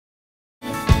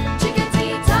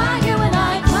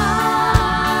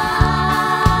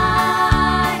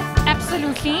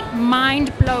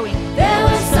mind-blowing. There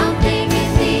was something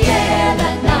in the air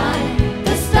that night.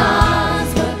 The stars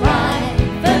were bright.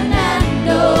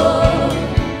 Fernando.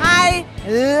 I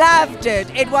loved it.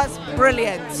 It was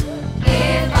brilliant.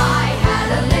 If I had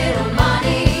a little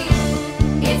money,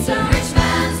 it's a rich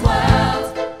man's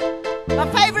world. My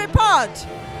favorite part.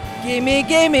 Gimme,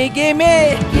 gimme,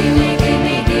 gimme. Gimme,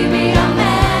 gimme, gimme a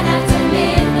man after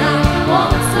midnight.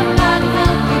 Won't somebody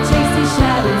help me chase these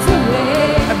shadows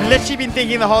away? I've literally been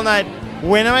thinking the whole night,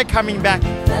 when am I coming back?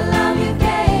 The love you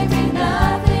gave me,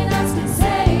 nothing else can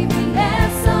save me.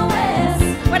 SOS.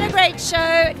 What a great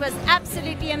show. It was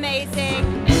absolutely amazing.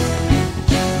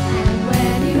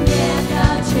 When you get the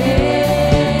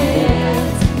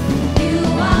chance, you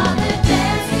are the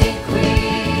dancing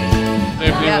queen.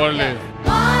 Definitely.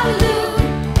 Waterloo,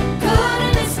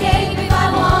 couldn't escape if I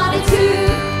wanted to.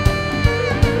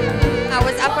 I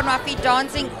was up on my feet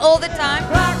dancing all the time.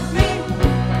 Rock me,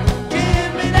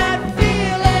 give me that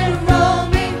feeling, roll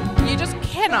me. You just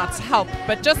cannot help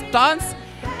but just dance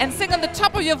and sing on the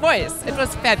top of your voice. It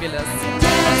was fabulous.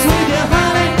 Dance with your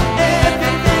honey,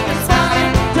 everything is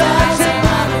fine. Touch and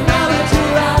rock, roll to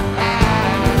rock.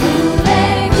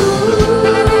 Voulez-vous?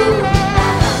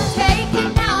 Take it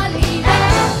now or leave it.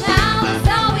 Now is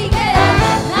all we get.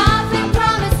 Nothing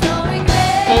promised, no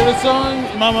regret. Favorite song?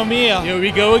 Mamma Mia. Here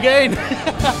we go again.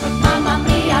 Mamma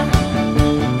mia,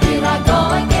 here I go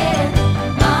again.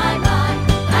 My,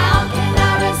 how can I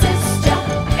resist ya?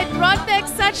 It brought back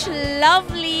such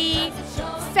lovely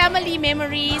family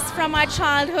memories from our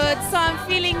childhood, so I'm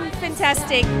feeling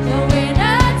fantastic. The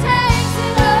winner takes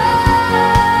it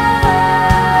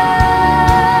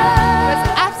It was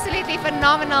all. absolutely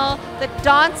phenomenal. The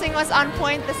dancing was on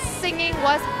point, the singing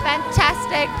was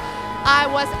fantastic. I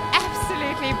was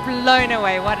absolutely blown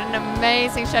away. What an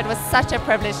amazing show. It was such a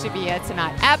privilege to be here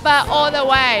tonight. ABBA all the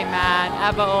way, man.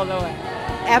 ABBA all the way.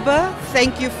 ABBA,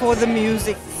 thank you for the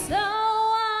music.